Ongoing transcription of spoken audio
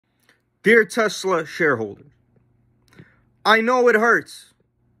Dear Tesla shareholders, I know it hurts.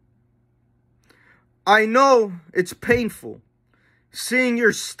 I know it's painful seeing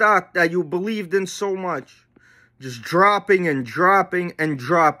your stock that you believed in so much just dropping and dropping and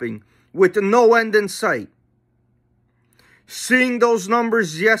dropping with no end in sight. Seeing those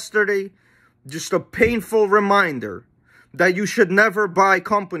numbers yesterday, just a painful reminder that you should never buy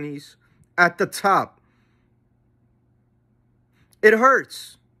companies at the top. It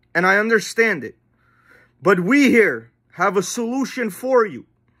hurts, and I understand it. But we here have a solution for you.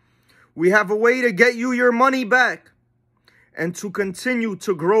 We have a way to get you your money back and to continue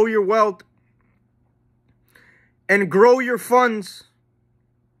to grow your wealth and grow your funds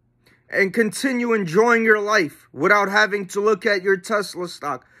and continue enjoying your life without having to look at your Tesla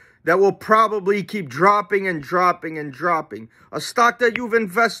stock that will probably keep dropping and dropping and dropping. A stock that you've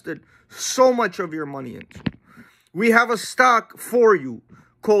invested so much of your money into. We have a stock for you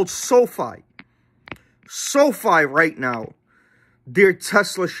called Sofi. Sofi right now, dear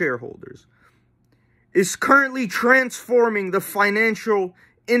Tesla shareholders, is currently transforming the financial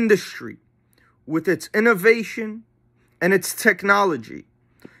industry with its innovation and its technology.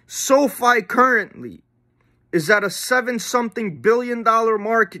 Sofi currently is at a $7-something billion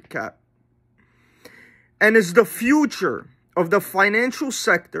market cap and is the future of the financial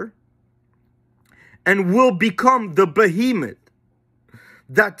sector and will become the behemoth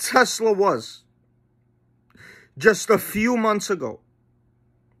that Tesla was just a few months ago.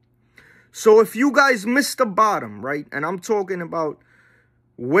 So if you guys missed the bottom, right? And I'm talking about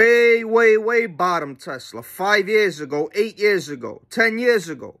way, way, way bottom Tesla 5 years ago, 8 years ago, 10 years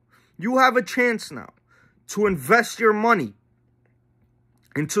ago. You have a chance now to invest your money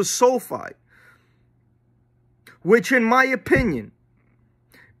into Sofi, which in my opinion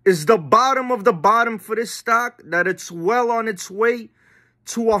is the bottom of the bottom for this stock, that it's well on its way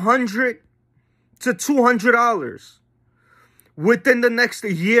to $100 to $200 within the next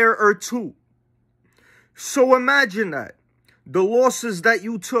year or two. So imagine that. The losses that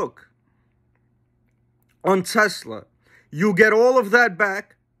you took on Tesla, you get all of that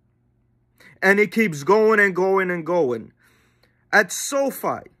back, and it keeps going and going and going. At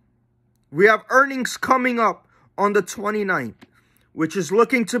Sofi, we have earnings coming up on the 29th, which is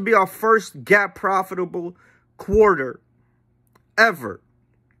looking to be our first GAAP profitable quarter ever.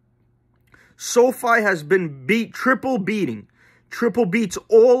 Sofi has been triple beats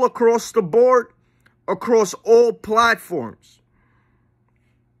all across the board, across all platforms.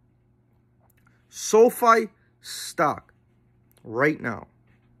 Sofi stock right now,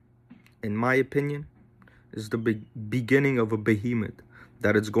 in my opinion, is the beginning of a behemoth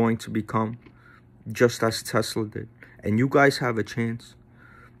that it's going to become, just as Tesla did. And you guys have a chance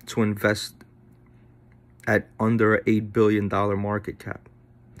to invest at under an $8 billion market cap.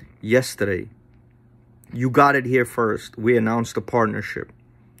 Yesterday, you got it here first. We announced a partnership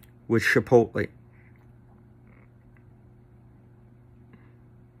with Chipotle.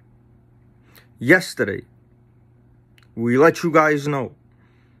 Yesterday, we let you guys know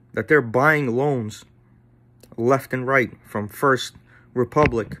that they're buying loans left and right from First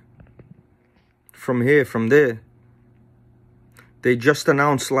Republic, from here, from there. They just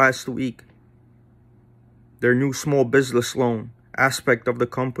announced last week their new small business loan aspect of the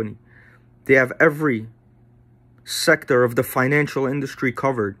company. They have every sector of the financial industry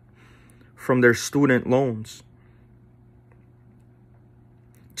covered, from their student loans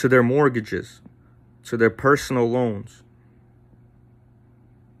to their mortgages to their personal loans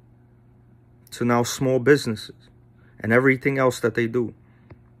to now small businesses and everything else that they do.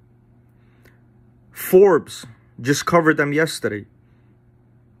 Forbes just covered them yesterday.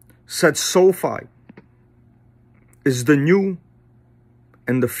 Said Sofi is the new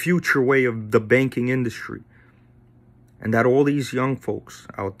and the future way of the banking industry. And that all these young folks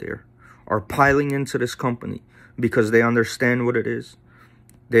out there are piling into this company because they understand what it is.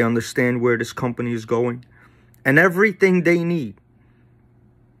 They understand where this company is going. And everything they need,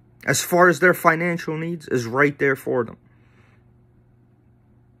 as far as their financial needs, is right there for them.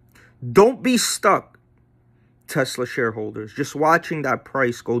 Don't be stuck, Tesla shareholders, just watching that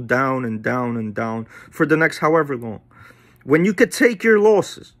price go down and down and down for the next however long. When you could take your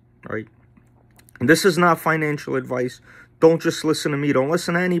losses, right? And this is not financial advice. Don't just listen to me. Don't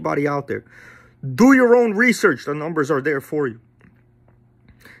listen to anybody out there. Do your own research. The numbers are there for you.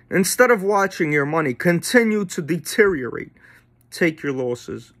 Instead of watching your money continue to deteriorate, take your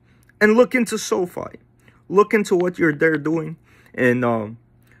losses and look into Sofi. Look into what they're doing, and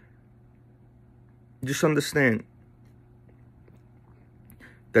just understand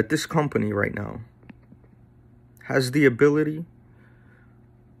that this company right now has the ability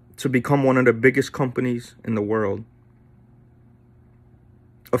to become one of the biggest companies in the world.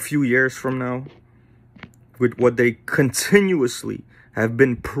 A few years from now, with what they continuously have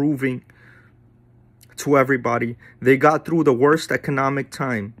been proving to everybody, they got through the worst economic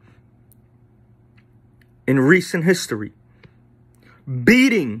time in recent history,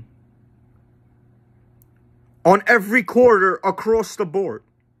 beating on every quarter across the board.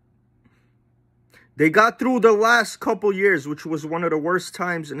 They got through the last couple years, which was one of the worst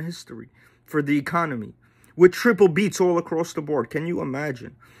times in history for the economy, with triple beats all across the board. Can you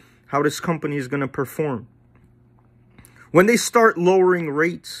imagine how this company is going to perform when they start lowering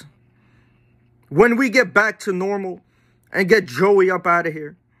rates? When we get back to normal and get Joey up out of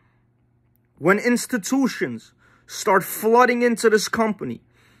here? When institutions start flooding into this company?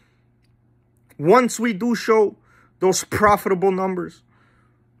 Once we do show those profitable numbers,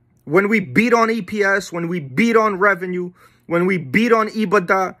 when we beat on EPS, when we beat on revenue, when we beat on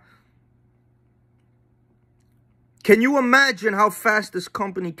EBITDA, can you imagine how fast this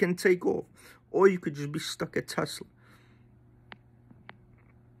company can take off? Or you could just be stuck at Tesla.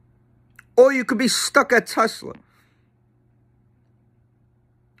 Or you could be stuck at Tesla,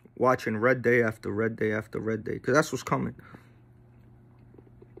 watching red day after red day after red day, because that's what's coming.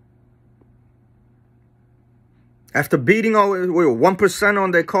 After beating all 1%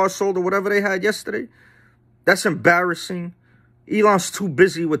 on their car sold or whatever they had yesterday, that's embarrassing. Elon's too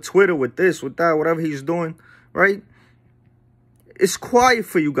busy with Twitter, with this, with that, whatever he's doing, right? It's quiet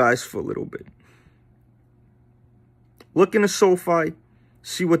for you guys for a little bit. Look into Sofi,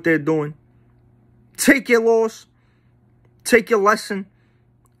 see what they're doing. Take your loss, take your lesson,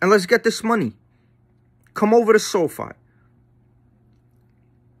 and let's get this money. Come over to Sofi.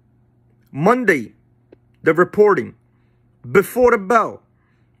 Monday, the reporting, before the bell.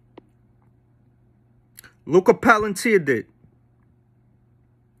 Look what Palantir did.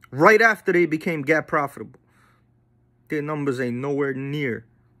 Right after they became GAAP profitable. Their numbers ain't nowhere near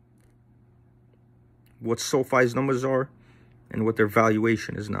what Sofi's numbers are and what their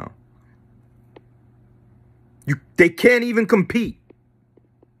valuation is now. They can't even compete.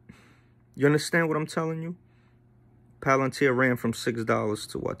 You understand what I'm telling you? Palantir ran from $6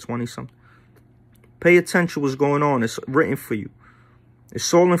 to what, 20-something? Pay attention to what's going on. It's written for you.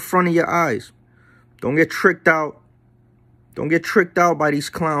 It's all in front of your eyes. Don't get tricked out. Don't get tricked out by these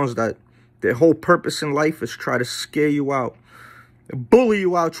clowns that their whole purpose in life is try to scare you out, bully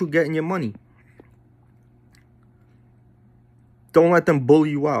you out through getting your money. Don't let them bully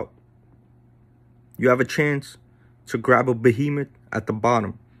you out. You have a chance to grab a behemoth at the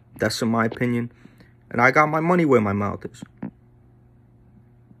bottom. That's in my opinion. And I got my money where my mouth is.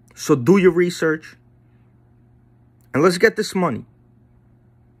 So do your research. And let's get this money.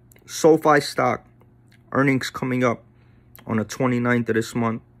 Sofi stock. Earnings coming up on the 29th of this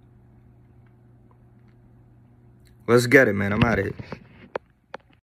month. Let's get it, man. I'm out of here.